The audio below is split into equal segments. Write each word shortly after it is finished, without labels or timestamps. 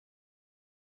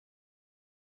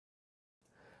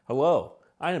Hello,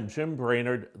 I am Jim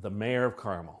Brainard, the Mayor of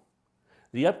Carmel.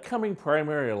 The upcoming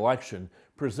primary election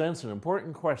presents an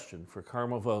important question for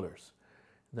Carmel voters.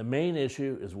 The main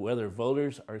issue is whether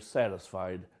voters are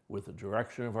satisfied with the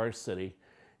direction of our city,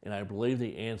 and I believe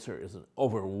the answer is an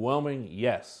overwhelming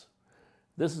yes.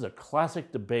 This is a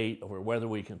classic debate over whether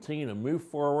we continue to move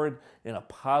forward in a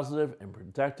positive and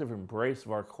productive embrace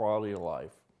of our quality of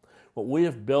life. What we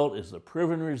have built is the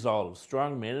proven result of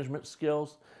strong management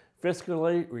skills,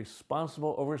 fiscally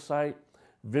responsible oversight,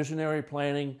 visionary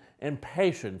planning, and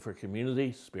passion for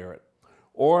community spirit.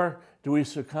 Or do we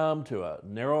succumb to a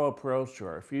narrow approach to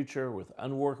our future with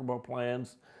unworkable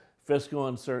plans, fiscal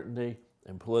uncertainty,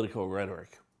 and political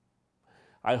rhetoric?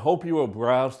 I hope you will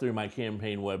browse through my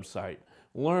campaign website,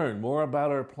 learn more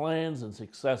about our plans and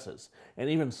successes, and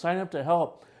even sign up to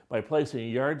help by placing a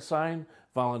yard sign,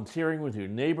 volunteering with your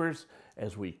neighbors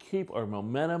as we keep our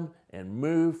momentum and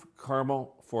move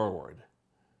Carmel forward.